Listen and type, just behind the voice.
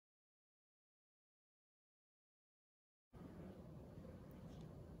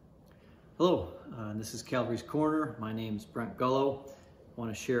Hello, this is Calvary's Corner. My name is Brent Gullo. I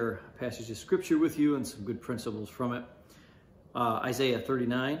want to share a passage of scripture with you and some good principles from it. Isaiah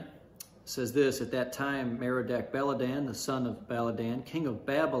 39 says this: At that time, Merodach-Baladan, the son of Baladan, king of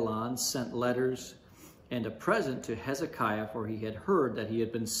Babylon, sent letters and a present to Hezekiah, for he had heard that he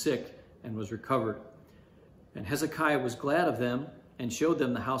had been sick and was recovered. And Hezekiah was glad of them and showed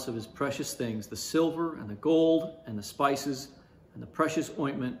them the house of his precious things, the silver and the gold and the spices and the precious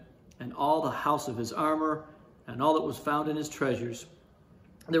ointment, and all the house of his armor, and all that was found in his treasures.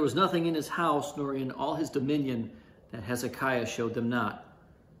 There was nothing in his house, nor in all his dominion, that Hezekiah showed them not.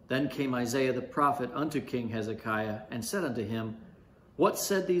 Then came Isaiah the prophet unto King Hezekiah, and said unto him, What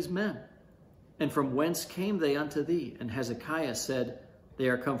said these men? And from whence came they unto thee? And Hezekiah said, They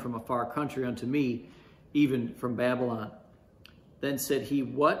are come from a far country unto me, even from Babylon. Then said he,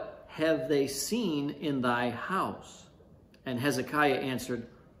 What have they seen in thy house? And Hezekiah answered,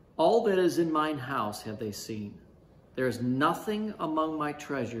 All that is in mine house have they seen. There is nothing among my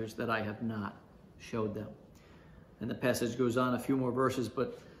treasures that I have not showed them. And the passage goes on a few more verses,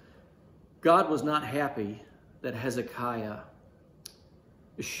 but God was not happy that Hezekiah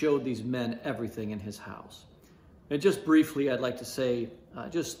showed these men everything in his house. And just briefly, I'd like to say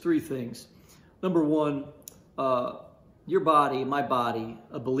just three things. Number one, your body, my body,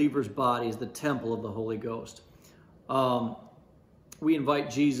 a believer's body is the temple of the Holy Ghost. We invite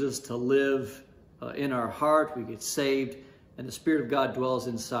Jesus to live in our heart. We get saved, and the Spirit of God dwells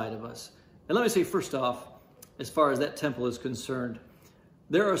inside of us. And let me say, first off, as far as that temple is concerned,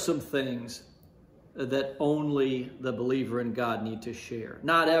 there are some things that only the believer in God need to share.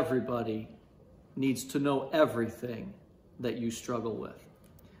 Not everybody needs to know everything that you struggle with.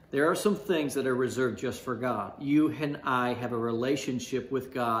 There are some things that are reserved just for God. You and I have a relationship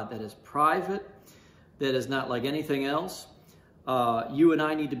with God that is private, that is not like anything else. You and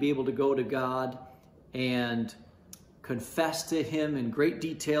I need to be able to go to God and confess to Him in great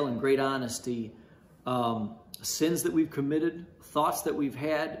detail and great honesty sins that we've committed, thoughts that we've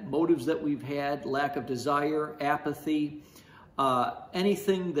had, motives that we've had, lack of desire, apathy,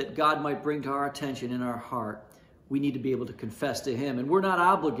 anything that God might bring to our attention in our heart. We need to be able to confess to Him. And we're not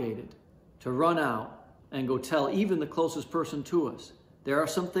obligated to run out and go tell even the closest person to us. There are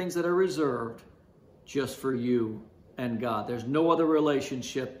some things that are reserved just for you and God. There's no other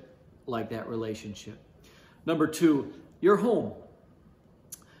relationship like that relationship. Number two, your home.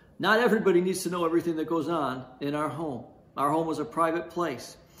 Not everybody needs to know everything that goes on in our home. Our home is a private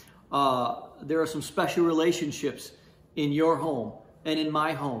place. There are some special relationships in your home and in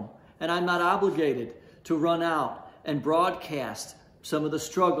my home. And I'm not obligated to run out and broadcast some of the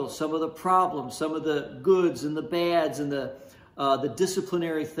struggles, some of the problems, some of the goods and the bads and the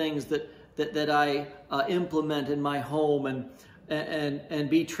disciplinary things that I implement in my home, and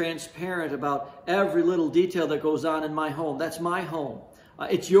be transparent about every little detail that goes on in my home. That's my home.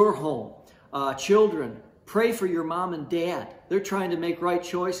 It's your home. Children, pray for your mom and dad. They're trying to make right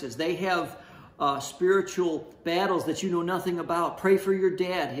choices. They have spiritual battles that you know nothing about. Pray for your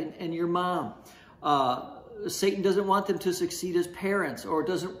dad and your mom. Satan doesn't want them to succeed as parents, or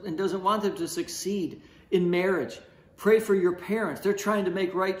doesn't want them to succeed in marriage. Pray for your parents. They're trying to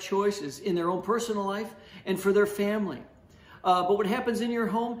make right choices in their own personal life and for their family. But what happens in your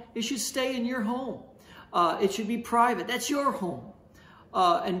home, it should stay in your home. It should be private. That's your home.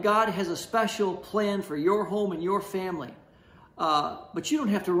 And God has a special plan for your home and your family. But you don't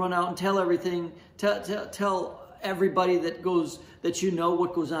have to run out and tell everything, tell everybody that you know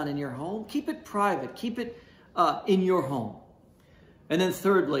what goes on in your home. Keep it private. Keep it in your home. And then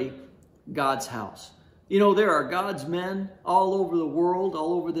thirdly, God's house. You know, there are God's men all over the world,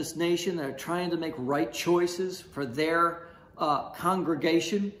 all over this nation, that are trying to make right choices for their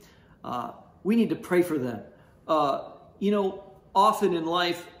congregation. We need to pray for them. You know, often in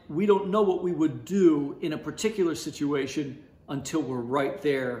life, we don't know what we would do in a particular situation until we're right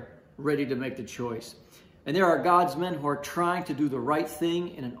there, ready to make the choice. And there are God's men who are trying to do the right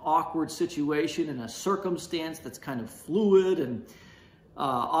thing in an awkward situation, in a circumstance that's kind of fluid and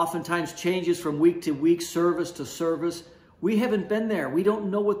oftentimes changes from week to week, service to service. We haven't been there. We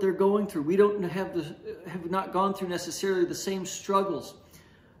don't know what they're going through. We don't have not gone through necessarily the same struggles.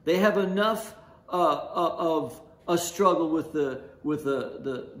 They have enough of a struggle with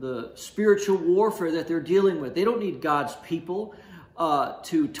the spiritual warfare that they're dealing with. They don't need God's people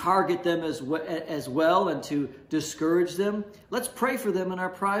to target them as well and to discourage them. Let's pray for them in our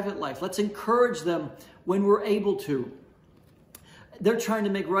private life. Let's encourage them when we're able to. They're trying to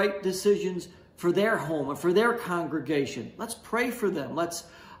make right decisions for their home and for their congregation. Let's pray for them. Let's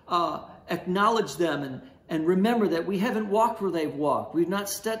acknowledge them and remember that we haven't walked where they've walked. We've not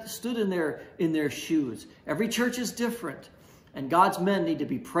stood in their shoes. Every church is different, and God's men need to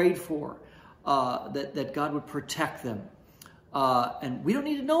be prayed for, that God would protect them. And we don't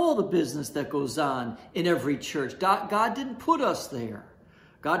need to know all the business that goes on in every church. God didn't put us there.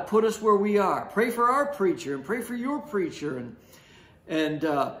 God put us where we are. Pray for our preacher and pray for your preacher, and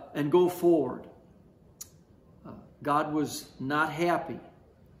go forward. God was not happy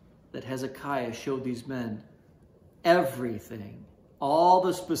that Hezekiah showed these men everything, all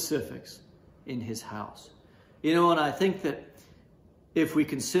the specifics in his house. You know, and I think that if we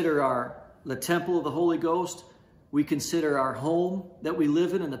consider the temple of the Holy Ghost, we consider our home that we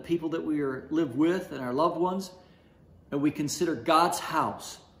live in and the people that we live with and our loved ones, and we consider God's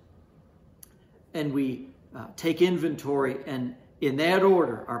house, and we take inventory, and in that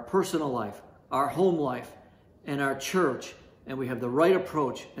order, our personal life, our home life, and our church, and we have the right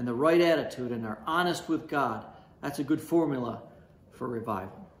approach and the right attitude and are honest with God, that's a good formula for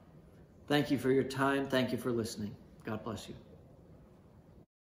revival. Thank you for your time. Thank you for listening. God bless you.